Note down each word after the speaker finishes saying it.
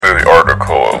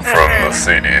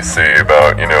CDC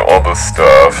about, all the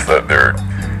stuff that they're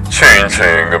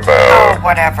changing about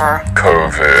whatever.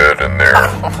 COVID and their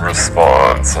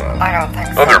response and I don't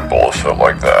think so. other bullshit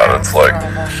like that. It's like,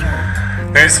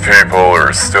 these people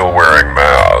are still wearing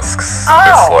masks.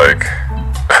 It's like,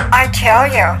 I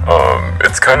tell you.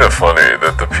 It's kind of funny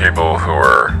that the people who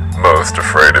are most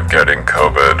afraid of getting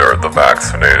COVID are the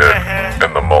vaccinated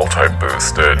and the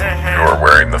multi-boosted who are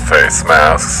wearing the face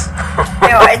masks.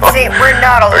 No, we're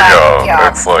not allowed.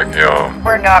 It's like,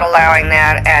 we're not allowing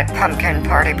that at Pumpkin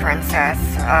Party Princess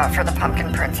for the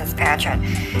Pumpkin Princess pageant.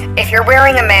 If you're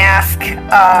wearing a mask,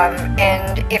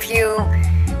 and if you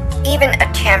even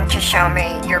attempt to show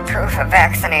me your proof of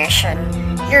vaccination,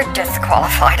 you're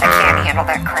disqualified. I can't handle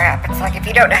that crap. It's like if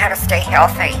you don't know how to stay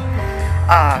healthy,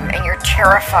 and you're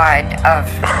terrified of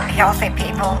healthy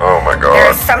people. Oh my God.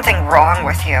 There's something wrong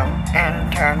with you, and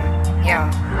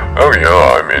Oh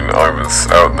yeah, I mean, I was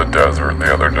out in the desert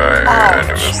the other day, and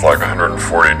it was like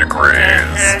 140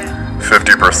 degrees,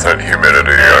 50%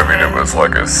 humidity. I mean, it was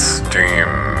like a steam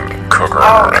cooker,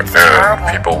 and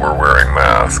people were wearing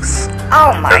masks.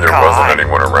 Oh my God. And there wasn't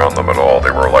anyone around them at all.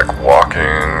 They were like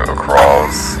walking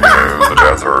across the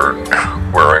desert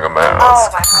wearing a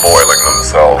mask, boiling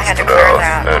themselves to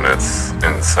death, and it's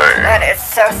insane. That is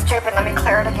so stupid. Let me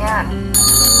clear it again.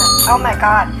 Oh my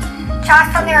God.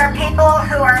 Jocelyn, there are people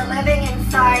who are living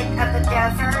inside of the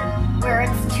desert where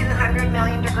it's 200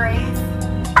 million degrees,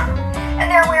 and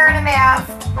they're wearing a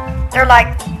mask. They're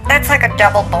like, that's like a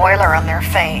double boiler on their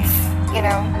face,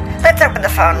 Let's open the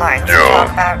phone lines and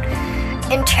talk about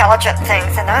intelligent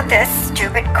things and not this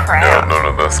stupid crap. Yeah, none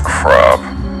of this crap.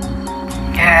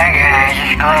 Hi guys,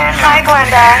 it's Glenda. Hi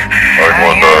Glenda. Hi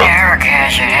Glenda. You never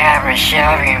guess it happened to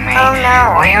Sylvia and me. Oh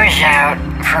no. We was out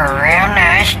for a real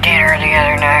nice dinner the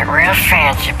other night, real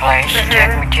fancy place. She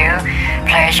took me to a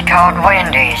place called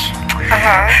Wendy's.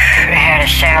 It had a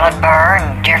salad bar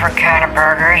and different kind of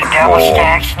burgers, double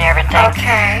stacks and everything.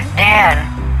 Okay. Then,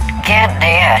 get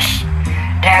this.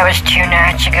 That was 2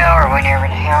 nights ago or whenever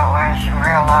the hell it was, a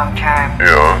real long time.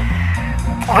 Yeah.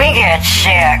 We get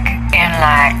sick in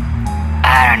like,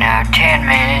 I don't know, 10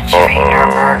 minutes of eating our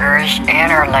burgers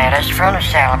and our lettuce from the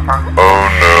salad bar. Oh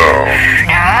no.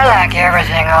 Now I like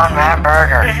everything on my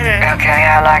burger. Okay,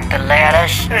 I like the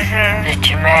lettuce, the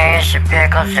tomatoes, the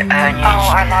pickles, the onions.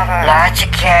 Oh, I love it. Lots of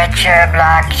ketchup,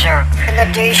 lots of And the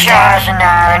Dijon. Thousand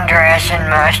Island dressing,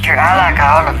 mustard. I like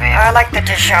all of it. I like the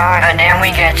Dijon. And then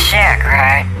we get sick,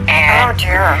 right? Oh And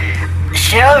dear.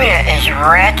 Sylvia is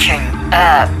retching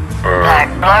up. Like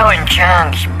blowing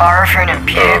chunks, barfing and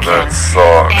puking that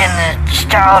sucks. in the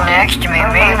stall next to me. Oh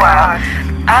my Meanwhile,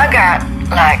 God. I got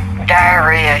like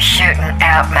diarrhea shooting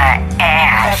out my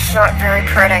ass. That's not very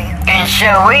pretty. And so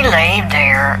we leave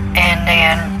there, and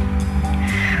then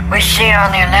we see on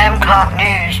the 11 o'clock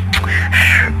news,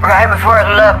 right before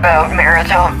the Love Boat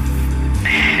Marathon,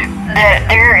 that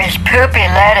there is poopy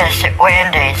lettuce at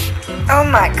Wendy's. Oh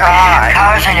my God.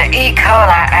 Causing an E.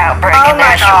 coli outbreak, Oh and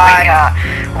my that's what we God. got.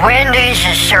 Wendy's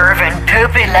is serving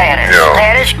poopy lettuce. Yeah.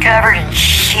 Lettuce covered in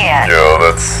shit. Yeah,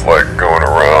 that's like going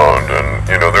around, and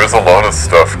there's a lot of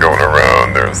stuff going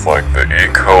around. There's like the E.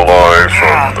 coli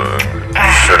from the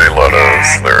shitty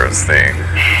lettuce. There's the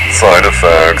side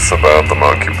effects about the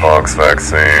monkeypox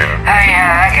vaccine. Oh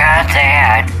yeah, I got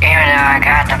that. Even though I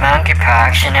got the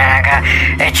monkeypox, and then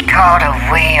it's called a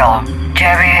wheal.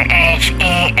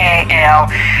 WHEAL.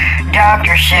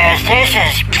 Doctor says this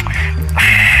is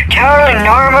totally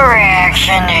normal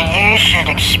reaction that you should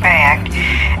expect.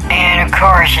 And of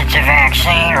course it's a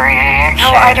vaccine reaction.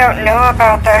 Oh, I don't know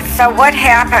about that. So what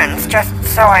happens, just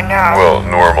so I know? Well,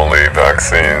 normally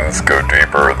vaccines go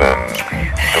deeper than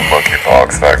the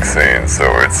monkeypox vaccine, so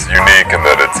it's unique in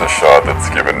that it's a shot that's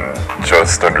given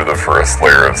just under the first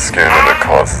layer of skin, and it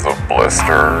causes a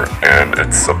blister, and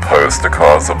it's supposed to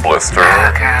cause a blister.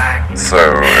 Oh God.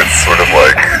 So it's sort of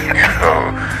like,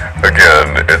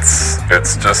 again, it's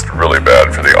just really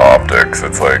bad for the optics.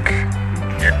 It's like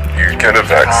you get a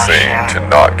vaccine to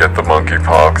not get the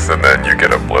monkeypox, and then you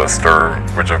get a blister,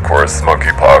 which of course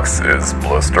monkeypox is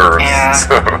blisters. Yeah.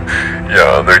 So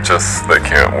yeah, they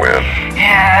can't win.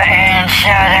 Yeah, and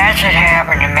so that's what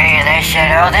happened to me. They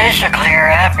said, oh, this will clear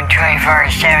up in 24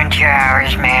 to 72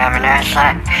 hours, ma'am. And I was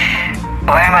like,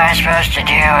 what am I supposed to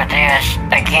do with this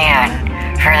again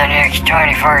for the next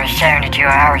 24 to 72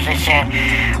 hours? They said,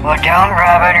 well, don't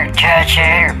rub it or touch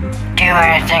it or do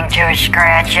anything to it,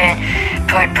 scratch it,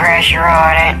 put pressure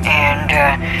on it. And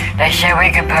they said we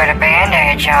could put a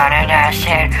bandage on it. I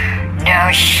said,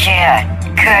 no shit.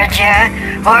 could ya?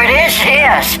 What is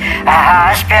this? A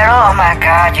hospital? Oh my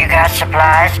God, you got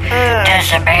supplies? Does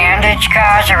a bandage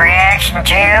cause a reaction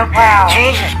too? Wow.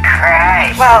 Jesus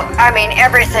Christ. Well, I mean,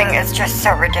 everything is just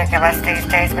so ridiculous these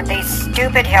days with these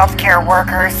stupid healthcare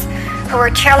workers who are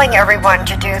telling everyone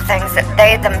to do things that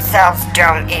they themselves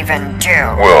don't even do.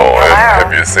 Well, and Hello?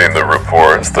 have you seen the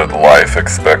reports that life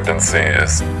expectancy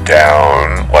is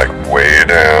down, like way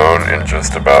down, in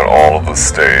just about all of the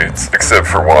states, except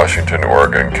for Washington,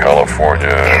 Oregon,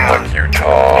 California, and like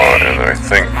Utah, and I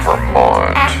think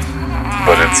Vermont.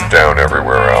 But it's down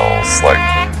everywhere else, like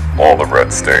all the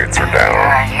red states are down.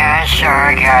 Yeah,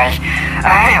 sorry guys.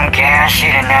 I am gassy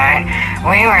tonight.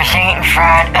 We were eating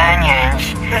fried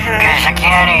onions, because I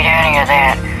can't eat any of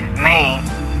that meat,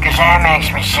 because that makes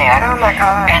me sick. Oh my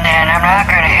God. And then I'm not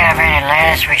going to have any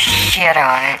lettuce with shit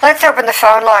on it. Let's open the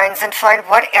phone lines and find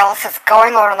what else is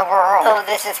going on in the world. Oh,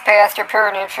 this is Pastor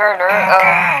Perny Ferner.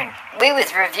 God. We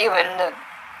was reviewing the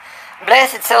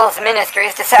Blessed Souls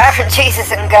Ministries Deciphering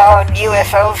Jesus and God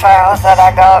UFO files that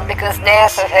I got because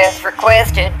NASA has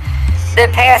requested that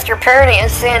Pastor Perny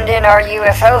send in our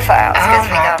UFO files because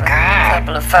we got a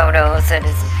couple of photos that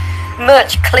is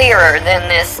much clearer than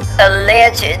this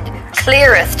alleged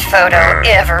clearest photo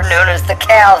ever, known as the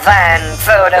Calvine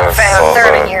photo I found saw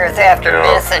 30 that. years after Yeah.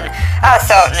 missing. I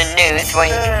saw it in the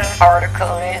Newsweek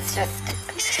article.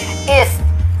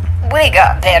 We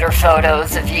got better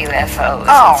photos of UFOs,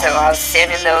 and so I was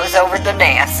sending those over to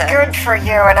NASA. Good for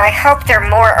you, and I hope they're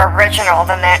more original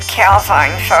than that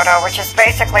Calvine photo, which is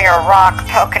basically a rock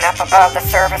poking up above the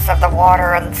surface of the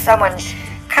water, and someone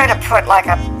kind of put like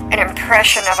an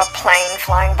impression of a plane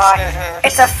flying by.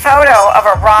 It's a photo of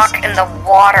a rock in the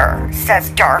water, says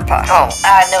DARPA. Oh,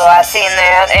 I know, I seen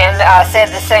that, and I said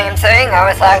the same thing. I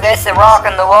was like, this is a rock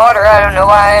in the water. I don't know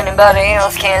why anybody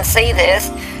else can't see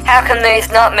this. How come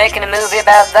they's not making a movie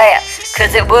about that?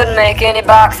 Because it wouldn't make any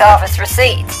box office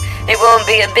receipts. It won't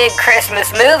be a big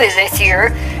Christmas movie this year,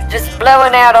 just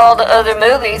blowing out all the other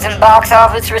movies and box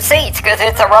office receipts because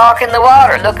it's a rock in the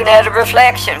water looking at a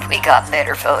reflection. We got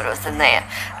better photos than that.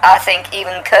 I think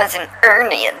even Cousin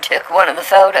Ernie took one of the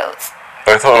photos.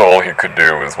 I thought all he could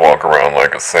do was walk around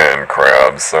like a sand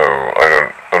crab, so I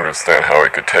don't understand how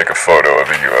he could take a photo of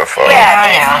a UFO. Yeah,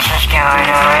 what else is going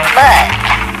on? But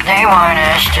They want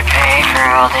us to pay for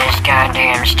all these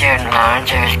goddamn student loans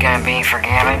that's gonna be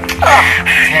forgiven.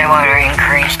 They want to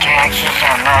increase taxes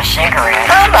on my cigarettes.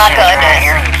 Oh my It says right goodness.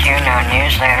 here in the QAnon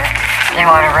newsletter. They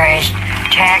want to raise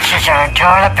taxes on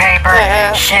toilet paper,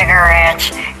 cigarettes,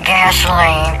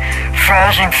 gasoline,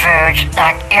 frozen foods,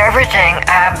 like everything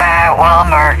I buy at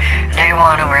Walmart, they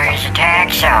want to raise a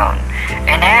tax on.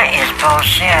 And that is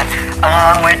bullshit,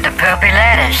 along with the poopy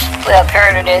lettuce. well,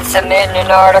 Perna did submit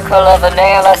an article of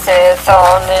analysis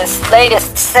on this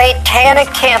latest satanic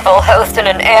temple hosting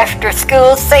an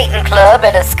after-school Satan club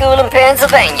at a school in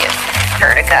Pennsylvania.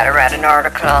 Perna got to write an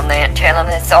article on that, telling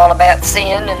it's all about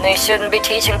sin and they shouldn't be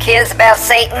teaching kids about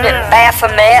Satan and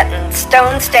Baphomet and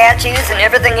stone statues and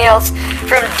everything else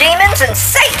from demons and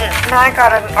Satan. And I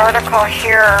got an article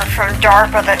here from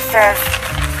DARPA that says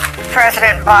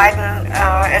President Biden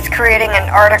is creating an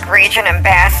Arctic region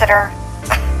ambassador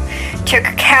to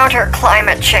counter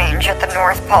climate change at the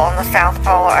North Pole and the South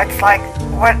Pole. It's like,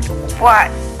 what,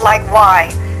 like why?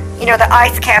 You know, the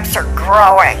ice caps are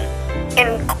growing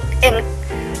in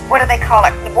what do they call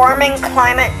it? Warming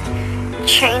climate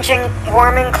change or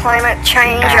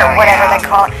whatever they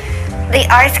call it. The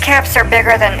ice caps are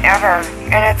bigger than ever,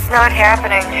 and it's not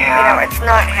happening. You know, it's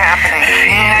not happening.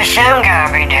 You know, some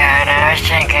gotta be done. I was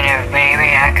thinking if maybe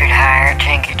I could hire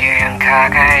Tinky Dude and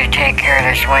Cockeye to take care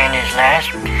of this wind, this last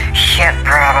shit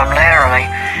problem, literally.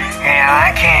 You know,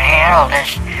 I can't handle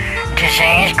this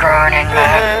disease growing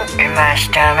in my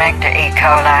stomach, the E.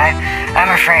 coli. I'm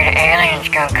afraid an alien's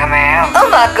gonna come out. Oh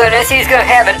my goodness, he's gonna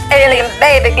have an alien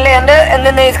baby, Glenda, and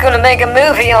then they's gonna make a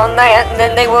movie on that, and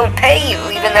then they won't pay you,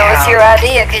 even though it's your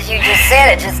idea, because you just said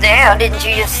it just now. Didn't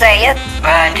you just say it?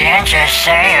 Well, I didn't just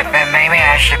say it, but maybe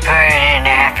I should put it in an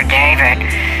affidavit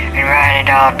and write it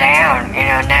all down. You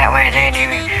know, that way they'd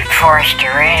be forced to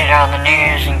read it on the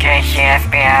news in case the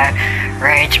FBI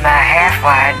raids my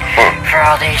half-wide for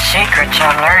all these secrets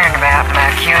I'm learning about in my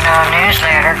QAnon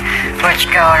newsletter. What's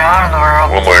going on in the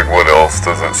world? Well, like, what else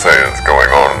does it say is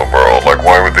going on in the world? Like,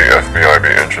 why would the FBI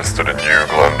be interested in you,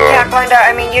 Glenda? Yeah, Glenda,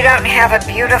 I mean, you don't have a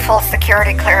beautiful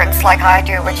security clearance like I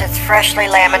do, which is freshly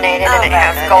laminated and it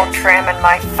has gold trim and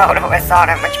my photo is on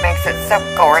it, which makes it so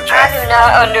gorgeous. I do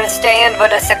not understand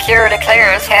what a security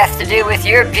clearance has to do with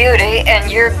your beauty and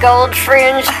your gold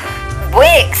fringed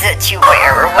wigs that you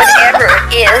wear or whatever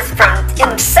it is from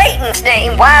in Satan's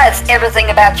name, why is everything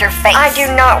about your face? I do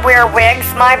not wear wigs.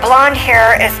 My blonde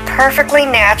hair is perfectly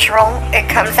natural. It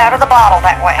comes out of the bottle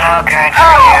that way. Oh, good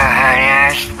for you, honey.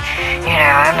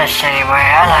 I'm the same way.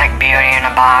 I like beauty in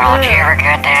a bottle. Did you ever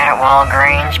get that at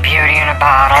Walgreens? Beauty in a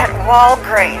bottle? At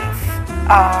Walgreens.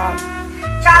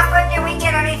 Jocelyn, did we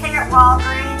get anything at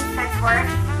Walgreens that's worth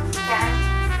getting?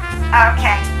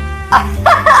 Okay.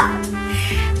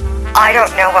 I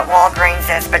don't know what Walgreens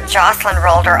is, but Jocelyn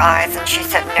rolled her eyes and she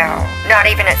said no. Not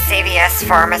even at CVS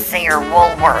Pharmacy or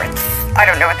Woolworths. I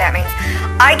don't know what that means.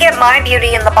 I get my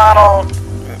beauty in the bottle.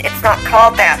 It's not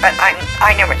called that, but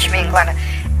I know what you mean, Glenda.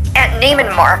 At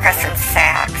Neiman Marcus and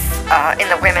Saks, in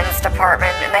the women's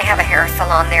department, and they have a hair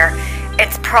salon there.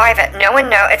 It's private. No one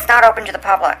knows. It's not open to the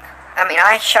public. I mean,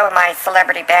 I show my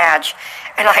celebrity badge,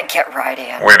 and I get right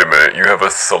in. Wait a minute, you have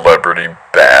a celebrity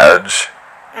badge?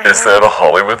 Is that a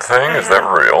Hollywood thing? Is that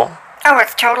real? Oh,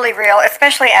 it's totally real,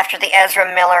 especially after the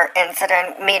Ezra Miller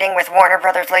incident, meeting with Warner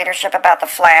Brothers leadership about The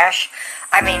Flash.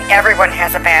 I mean, everyone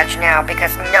has a badge now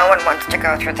because no one wants to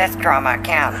go through this drama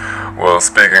again. Well,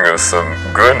 speaking of some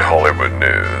good Hollywood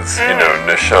news,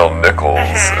 Nichelle Nichols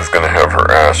is going to have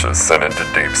her ashes sent into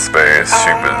deep space.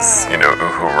 She was,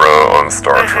 Uhura on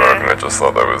Star Trek, and I just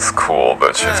thought that was cool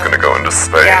that she's going to go into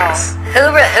space.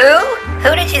 Hoorah, who?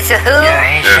 Who did you say who? Yeah,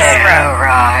 he said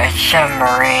hoorah. It's some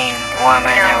Marine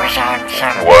woman that was on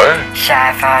some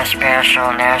sci-fi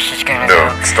special. Now she's gonna go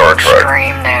Star Trek.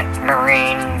 Scream that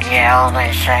Marine yell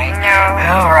they say. No.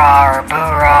 Hoorah or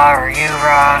boorah or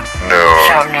you-rah. No.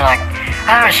 Something like...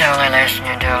 I was only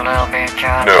listening to a little bit,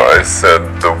 John. No, I said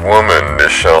the woman,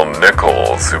 Nichelle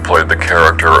Nichols, who played the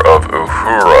character of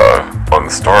Uhura on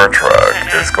Star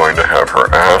Trek, is going to have her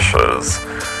ashes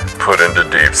put into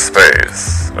deep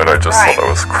space. And I just thought that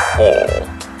was cool.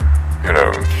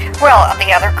 Well,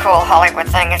 the other cool Hollywood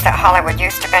thing is that Hollywood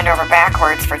used to bend over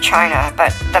backwards for China,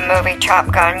 but the movie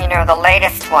Top Gun, the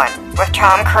latest one with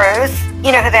Tom Cruise,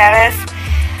 you know who that is?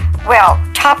 Well,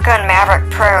 Top Gun Maverick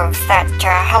proves that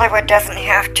Hollywood doesn't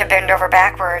have to bend over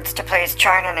backwards to please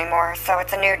China anymore, so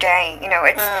it's a new day.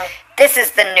 This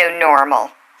is the new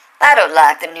normal. I don't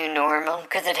like the new normal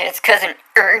because it has Cousin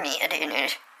Ernie in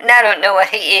it. And I don't know what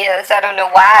he is. I don't know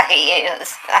why he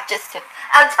is.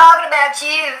 I'm talking about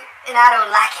you, and I don't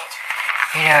like it.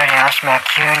 You know what else my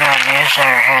QAnon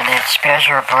newsletter had that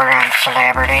special report on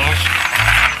celebrities?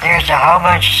 There's a whole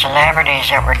bunch of celebrities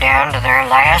that were down to their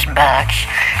last bucks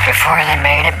before they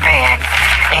made it big,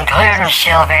 including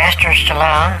Sylvester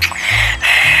Stallone.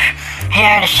 He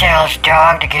had to sell his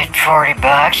dog to get $40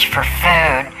 for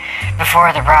food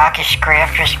before the Rocky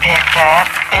script was picked up.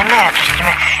 And that just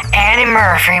Annie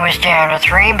Murphy was down to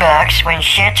 $3 when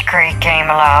Schitt's Creek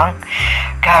came along.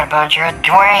 Got a bunch of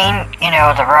Dwayne,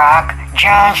 The Rock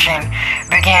Johnson,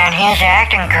 began his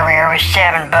acting career with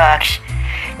 $7.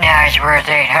 Now he's worth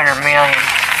 $800 million.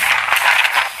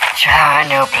 That's how I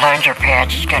know Plunger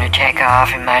Patch is gonna take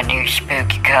off in my new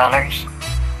spooky colors.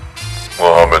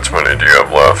 Well, how much money do you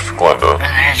have left, Glenda?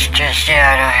 That's just it,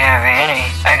 I don't have any.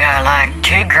 I got like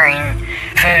 2 green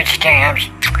food stamps,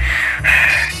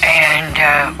 and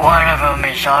one of them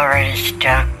is already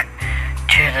stuck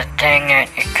to the thing that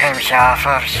it comes off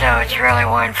of, so it's really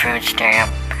one food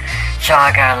stamp. That's all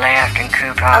I got left in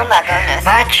coupons. Oh my goodness.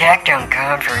 My check don't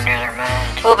come for another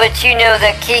month. Well, but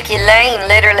that Kiki Lane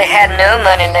literally had no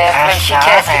money left when she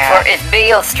tested for it.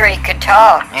 Beale Street could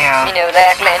talk. Yeah. You know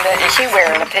that, Glenda? And she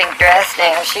wearing a pink dress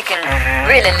now. She can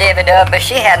really live it up, but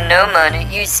she had no money.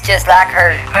 You just like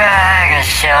her. Well, I got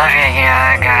Sylvia,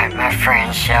 I got my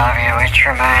friend Sylvia, which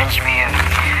reminds me of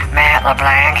Matt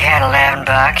LeBlanc had $11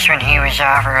 when he was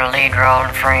offered a lead role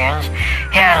in Friends.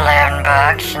 He had $11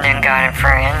 and then got in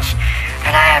Friends.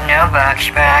 And I have no bucks,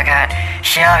 but I got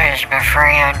Sylvia as my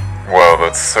friend. Wow,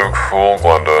 that's so cool,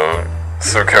 Glenda.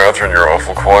 So, Catherine, you're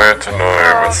awful quiet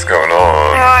tonight. What's going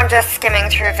on? No, I'm just skimming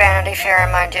through Vanity Fair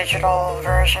and my digital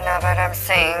version of it. I'm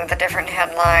seeing the different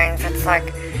headlines. It's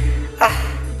like,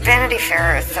 Vanity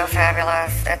Fair is so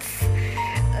fabulous.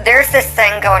 There's this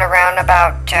thing going around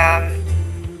about,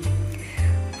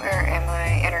 where am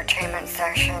I? Entertainment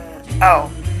section. Oh,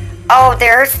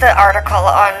 there's the article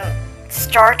on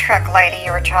Star Trek lady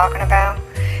you were talking about.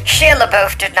 Shia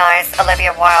LaBeouf denies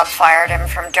Olivia Wilde fired him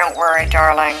from Don't Worry,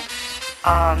 Darling.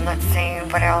 Let's see,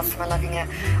 what else am I looking at?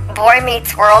 Boy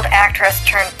Meets World actress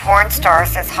turned porn star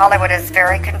says Hollywood is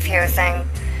very confusing.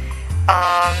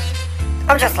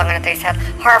 I'm just looking at these heads.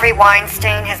 Harvey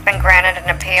Weinstein has been granted an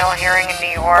appeal hearing in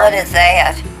New York. What is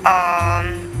that?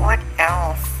 What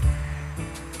else?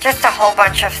 Just a whole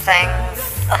bunch of things.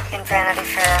 in Vanity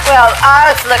Fair. Well,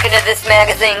 I was looking at this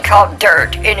magazine called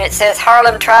Dirt, and it says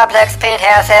Harlem Triplex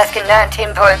Penthouse asking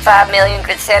 $19.5 million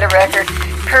could set a record.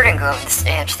 Purdy, go and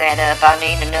snatch that up. I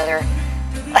need another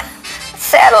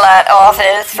satellite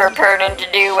office for Purdy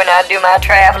to do when I do my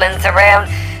travelings around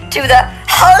to the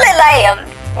Holy Land.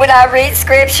 When I read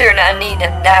scripture, and I need a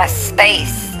nice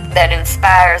space that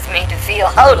inspires me to feel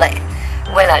holy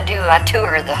when I do my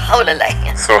tour of the Holy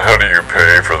Land. So how do you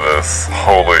pay for this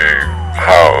holy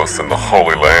house in the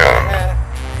Holy Land?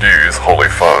 Do you use holy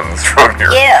funds from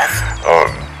your, Yes.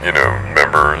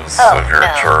 members Oh, of your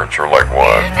no. church, or like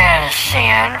what? Isn't that a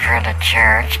sin for the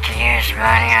church to use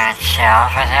money on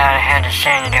itself without it had to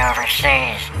send it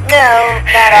overseas? No,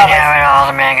 not You know always. what all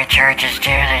the mega churches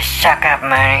do? They suck up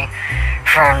money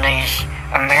from these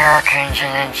Americans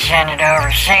and then send it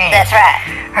overseas. That's right.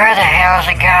 Where the hell's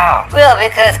it go? Well,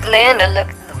 because Glenda, look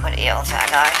what else I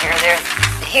got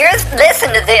here.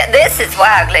 Listen to this. This is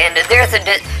why, Glenda.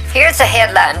 Here's a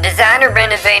headline: Designer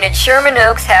renovated Sherman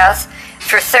Oaks house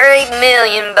for $30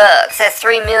 million. That's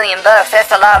 $3 million.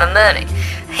 That's a lot of money.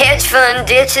 Hedge fund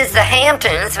ditches the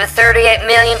Hamptons with $38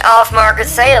 million off-market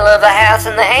sale of a house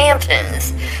in the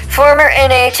Hamptons. Former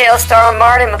NHL star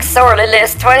Marty McSorley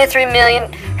lists $23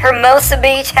 million Hermosa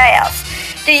Beach house.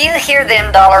 Do you hear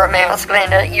them dollar amounts,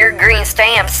 Glenda? Your green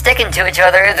stamps sticking to each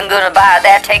other isn't going to buy it.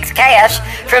 That takes cash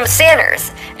from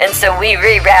sinners. And so we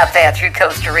reroute that through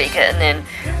Costa Rica, and then,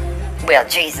 well,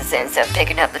 Jesus ends up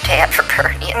picking up the tab for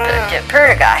Pernia. But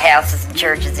Pernia got houses and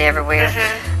churches everywhere.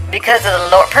 Because of the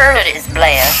Lord, Pernia is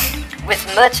blessed with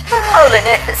much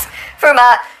holiness for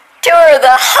my tour of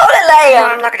the Holy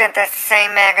Land. I'm looking at this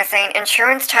same magazine.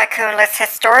 Insurance tycoon lists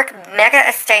historic mega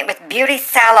estate with beauty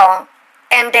salon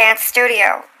and dance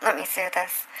studio. Let me see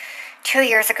this. 2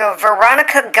 years ago,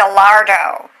 Veronica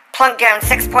Gallardo plunked down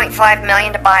 $6.5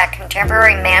 million to buy a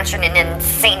contemporary mansion in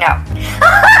Encino.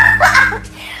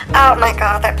 Oh my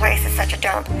God, that place is such a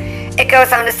dump. It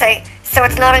goes on to say, so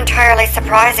it's not entirely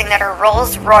surprising that her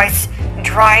Rolls-Royce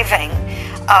driving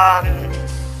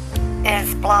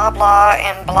is blah blah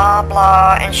and blah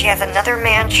blah, and she has another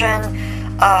mansion,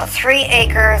 3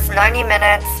 acres, 90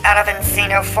 minutes out of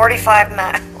Encino, 45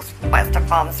 miles west of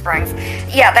Palm Springs.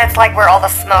 Yeah, that's like where all the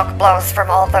smoke blows from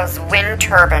all those wind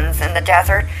turbines in the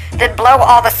desert that blow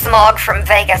all the smog from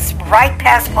Vegas right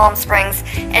past Palm Springs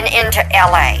and into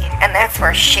LA, and that's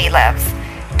where she lives.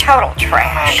 Total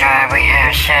trash. Oh my God, we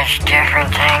have such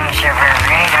different things that we're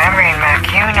reading. I'm reading my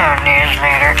QAnon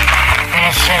newsletter, and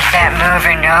it says that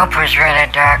movie Nope was really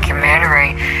a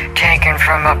documentary taken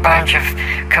from a bunch of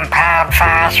compiled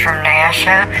files from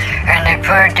NASA, and they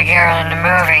put it together in the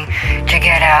movie to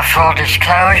get out full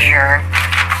disclosure.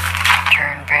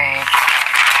 Turn page.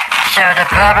 So the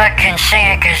public can see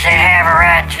it because they have a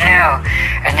right to know.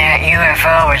 And that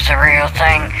UFO was the real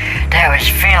thing that was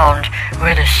filmed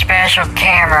with a special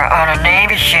camera on a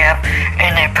Navy ship,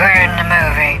 and they put it in the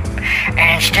movie.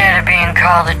 And instead of being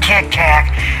called the Tic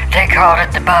Tac, they called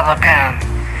it the Bubble Gum,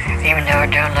 even though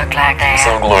it don't look like that.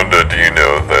 So, Glenda, do you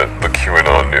know that the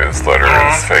QAnon newsletter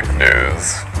is fake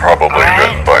news? Probably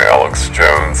written by Alex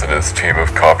Jones and his team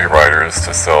of copywriters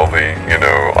to sell the,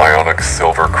 ionic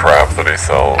silver crap that he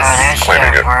sells,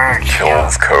 claiming it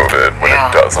kills COVID when it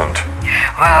doesn't.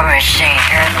 Well, but see,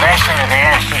 here, listen to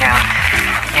this,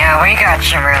 we got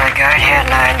some really good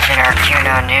headlines in our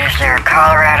QAnon newsletter.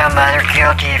 Colorado mother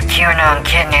guilty of QAnon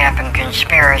kidnapping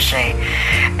conspiracy.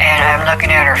 And I'm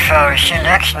looking at her photo. She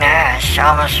looks nice,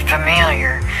 almost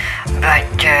familiar. But,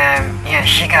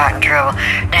 she got in trouble.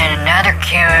 Then another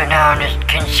QAnon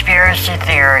conspiracy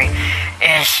theory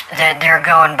is that they're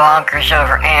going bonkers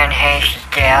over Anne Heche's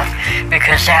death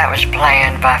because that was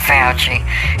planned by Fauci.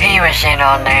 He was in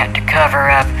on that to cover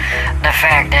up the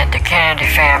fact that the Kennedy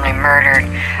family murdered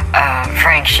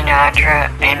Frank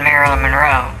Sinatra and Marilyn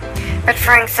Monroe. But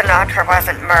Frank Sinatra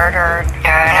wasn't murdered.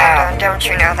 Don't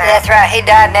you know that? That's right, he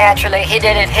died naturally. He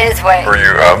did it his way. Are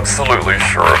you absolutely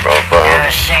sure about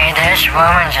that? See, this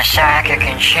woman's a psychic,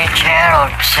 and she channeled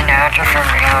Sinatra from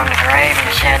beyond the grave and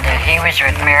said that he was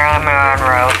with Marilyn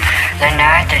Monroe the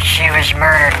night that she was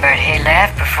murdered, but he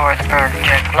left before the murder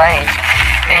took place.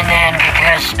 And then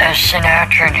because of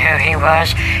Sinatra and who he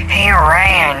was, he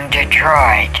ran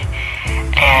Detroit.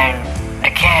 And the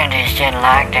Kennedys didn't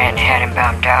like that and had him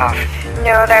bumped off.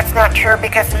 No, that's not true,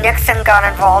 because Nixon got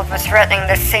involved with threatening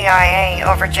the CIA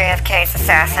over JFK's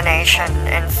assassination,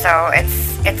 and so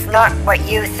it's not what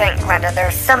you think, Glenda.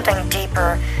 There's something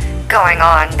deeper going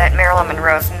on that Marilyn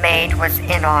Monroe's maid was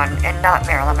in on, and not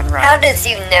Marilyn Monroe. How does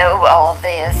you know all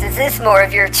this? Is this more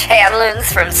of your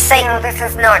channelings from Satan? No, this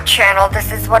is not channeled.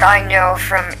 This is what I know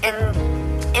from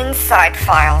inside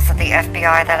files of the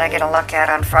FBI that I get a look at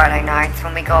on Friday nights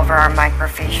when we go over our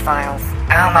microfiche files.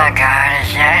 Oh my God,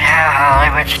 is that how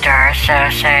Hollywood stars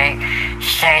stay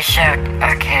so...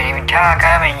 I can't even talk.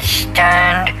 I am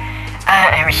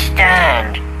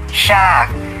stunned.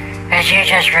 Shocked. As you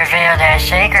just revealed that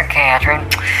secret, Catherine,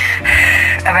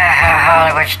 about how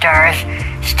Hollywood stars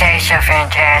stay so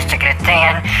fantastically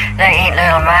thin, they eat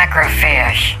little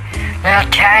microfish.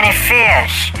 Little tiny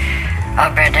fish. I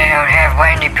bet they don't have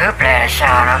Wendy poop lettuce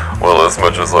on them. Well, as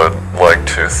much as I'd like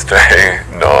to stay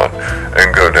not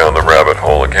and go down the rabbit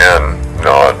hole again,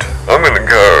 not. I'm gonna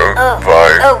go.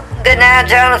 Bye. Oh, good night,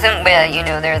 Jonathan. Well, you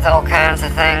know, there's all kinds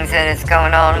of things that is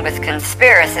going on with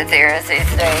conspiracy theories these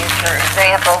days. For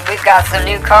example, we've got some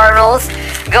new cardinals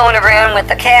going around with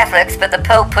the Catholics, but the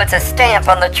Pope puts a stamp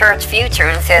on the church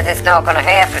future and says it's not going to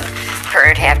happen.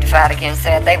 Heard have to fight against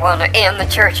that. They want to end the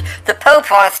church. The Pope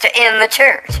wants to end the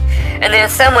church. And then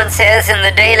someone says in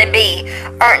the Daily Bee,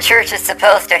 aren't churches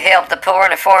supposed to help the poor?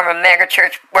 And a former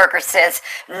megachurch worker says,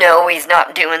 no, he's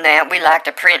not doing that. We like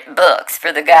to print books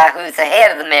for the guy who's the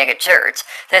head of the megachurch.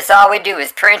 That's all we do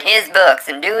is print his books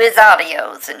and do his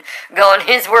audios and go on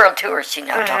his world tour. She's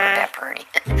not talking about Bernie.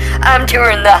 I'm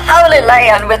touring the Holy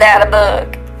Land without a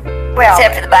book. Well,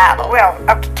 except for the Bible. Well,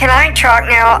 okay, can I talk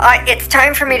now? It's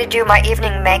time for me to do my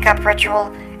evening makeup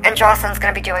ritual, and Jocelyn's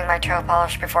going to be doing my toe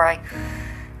polish before I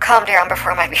calm down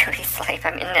before my beauty sleep.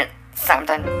 I mean, it's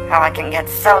something how I can get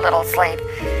so little sleep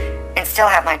and still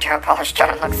have my toe polish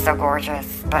done. It looks so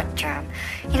gorgeous. But,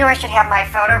 you know, I should have my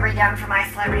photo redone for my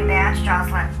celebrity badge.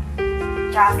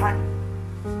 Jocelyn,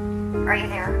 are you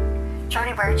there?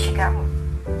 Joni, where'd she go?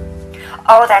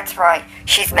 Oh, that's right.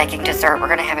 She's making dessert. We're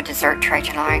going to have a dessert tray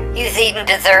tonight. You's eating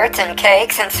desserts and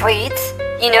cakes and sweets.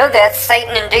 You know that's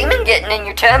Satan and demon getting in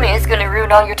your tummy. It's going to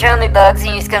ruin all your tummy bugs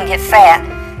and you're going to get fat.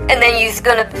 And then you're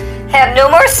going to have no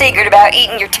more secret about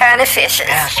eating your tiny fishes.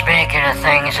 Now, speaking of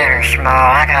things that are small,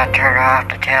 I got to turn off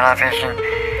the television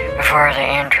before the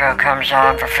intro comes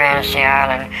on for Fantasy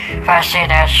Island. If I see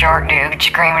that short dude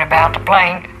screaming about the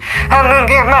plane, I'm gonna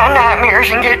get my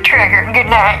nightmares and get triggered. Good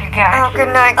night, you guys. Oh,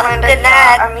 good night, Glenda. Good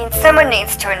night. I mean, someone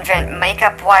needs to invent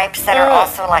makeup wipes that are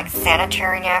also like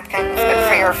sanitary napkins, but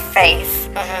for your face,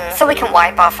 so we can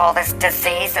wipe off all this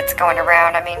disease that's going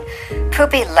around. I mean,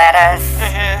 poopy lettuce,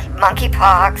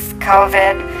 monkeypox,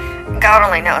 COVID. God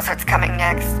only knows what's coming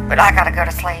next, but I gotta go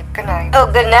to sleep. Good night.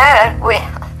 Oh, good night.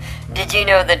 Well, did you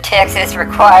know that Texas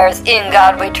requires "In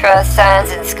God We Trust"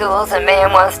 signs in schools, and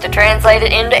man wants to translate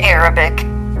it into Arabic?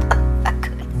 Oh, my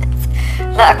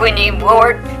goodness. Like we need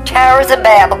more Towers of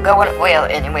Babel going. Well,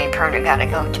 anyway, Perna gotta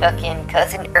go tuck in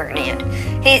Cousin Ernie, and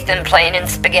he's been playing in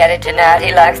spaghetti tonight.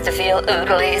 He likes to feel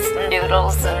oodlies and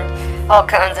noodles and all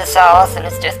kinds of sauce, and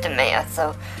it's just a mess.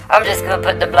 So I'm just gonna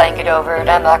put the blanket over it.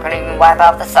 I'm not gonna even wipe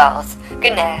off the sauce.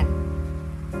 Good night.